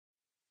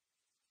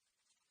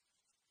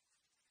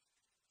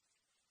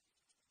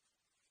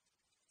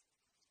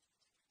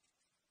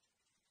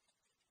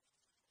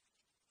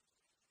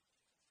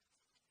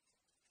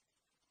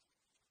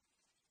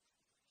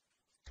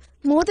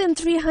More than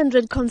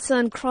 300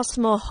 concerned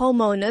Crossmoor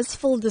homeowners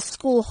filled the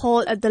school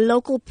hall at the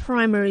local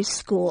primary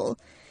school.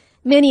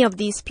 Many of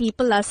these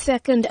people are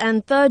second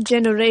and third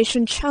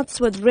generation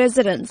Chatsworth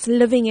residents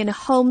living in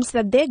homes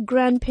that their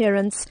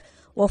grandparents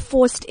were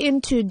forced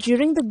into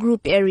during the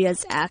Group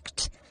Areas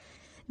Act.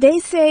 They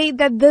say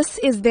that this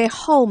is their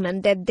home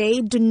and that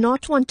they do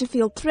not want to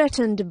feel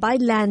threatened by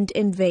land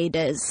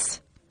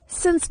invaders.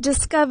 Since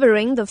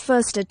discovering the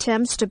first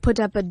attempts to put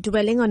up a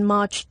dwelling on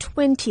March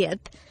 20th,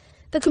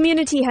 the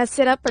community has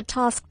set up a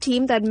task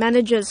team that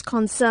manages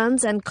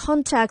concerns and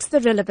contacts the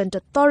relevant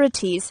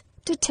authorities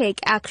to take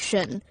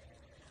action.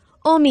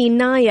 Omi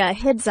Naya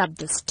heads up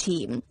this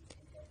team.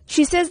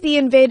 She says the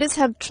invaders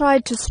have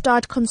tried to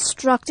start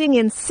constructing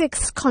in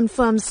 6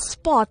 confirmed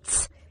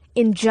spots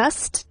in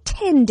just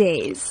 10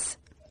 days.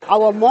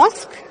 Our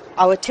mosque,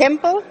 our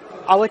temple,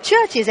 our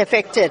church is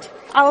affected.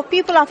 Our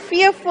people are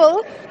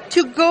fearful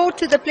to go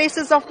to the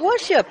places of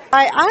worship.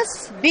 By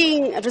us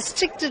being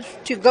restricted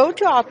to go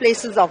to our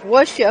places of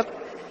worship,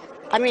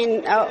 what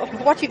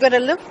are you going to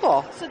live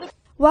for?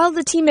 While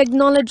the team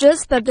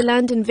acknowledges that the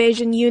Land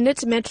Invasion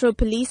Unit, Metro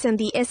Police and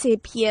the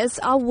SABC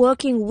are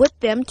working with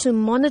them to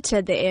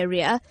monitor the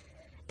area,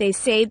 they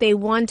say they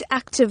want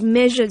active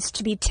measures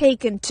to be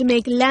taken to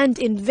make land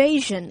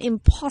invasion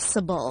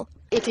impossible.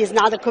 It is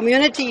now the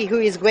community who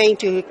is going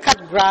to cut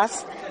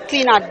grass,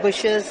 clean out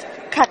bushes,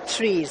 cut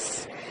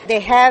trees. They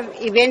have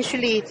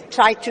eventually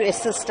tried to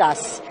assist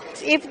us.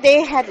 If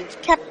they had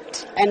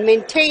kept and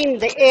maintained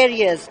the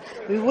areas,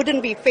 we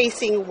wouldn't be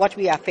facing what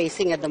we are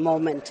facing at the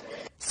moment.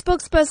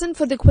 Spokesperson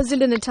for the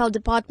KwaZulu-Natal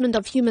Department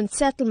of Human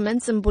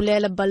Settlements,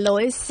 Mbulela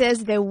Baloy,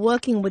 says they're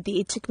working with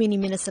the eThekwini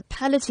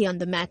municipality on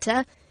the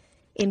matter,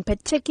 in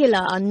particular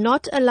are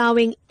not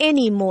allowing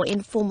any more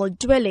informal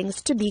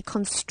dwellings to be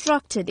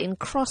constructed in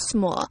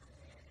Crossmoor.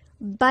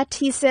 But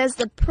he says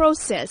the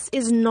process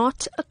is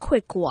not a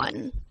quick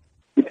one.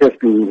 It has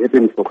been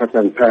happening for quite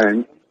some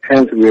time.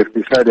 Hence, we have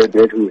decided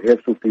that we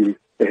have to be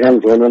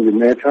hands-on on the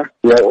matter.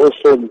 We are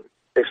also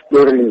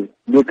exploring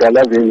legal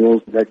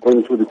avenues like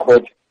going to the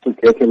court to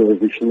get an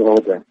eviction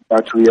order.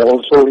 But we are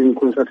also in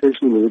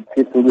consultation with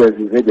people who have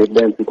invaded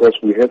land because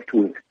we have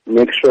to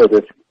make sure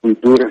that we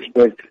do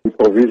respect the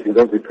provisions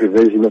of the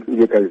Prevention of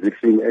Illegal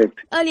Eviction Act.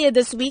 Earlier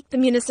this week, the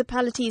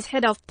municipality's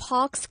head of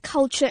Parks,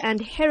 Culture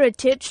and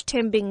Heritage,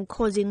 Tembing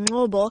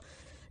Khozi-Ngobo,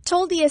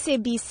 told the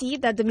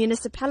SABC that the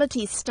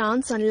municipality's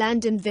stance on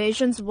land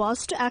invasions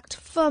was to act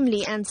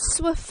firmly and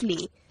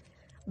swiftly.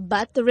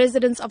 But the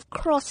residents of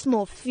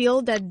Crossmoor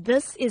feel that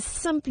this is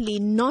simply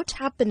not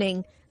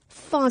happening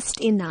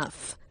fast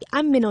enough.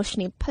 I'm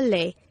Minoshni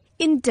Pillay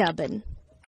in Durban.